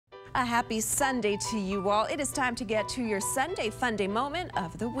A happy Sunday to you all. It is time to get to your Sunday Funday moment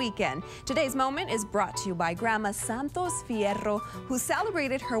of the weekend. Today's moment is brought to you by Grandma Santos Fierro, who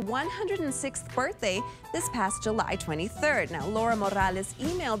celebrated her 106th birthday this past July 23rd. Now, Laura Morales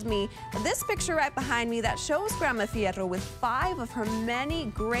emailed me this picture right behind me that shows Grandma Fierro with 5 of her many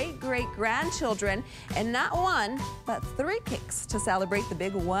great-great-grandchildren, and not 1, but 3 cakes to celebrate the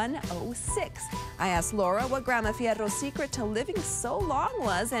big 106. I asked Laura what Grandma Fierro's secret to living so long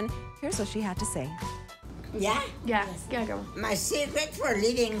was, and here's what she had to say. Yeah, Grandma. my secret for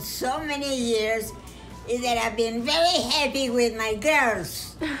living so many years is that I've been very happy with my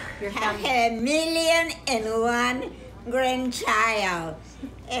girls. I have 1,000,001 grandchild,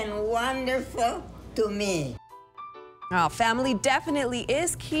 and wonderful to me. Oh, family definitely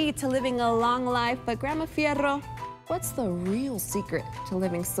is key to living a long life, but Grandma Fierro, what's the real secret to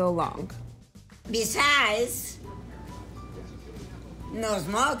living so long? Besides, no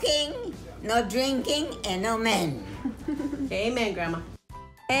smoking, no drinking, and no men. Amen, Grandma.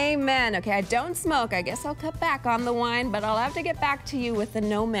 Amen. Okay, I don't smoke. I guess I'll cut back on the wine, but I'll have to get back to you with the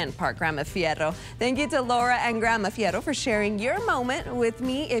no men part, Grandma Fierro. Thank you to Laura and Grandma Fierro for sharing your moment with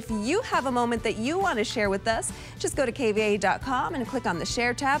me. If you have a moment that you want to share with us, just go to KVIA.com and click on the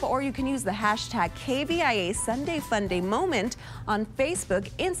share tab, or you can use the hashtag KVIA Sunday Funday Moment on Facebook,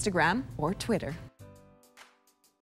 Instagram, or Twitter.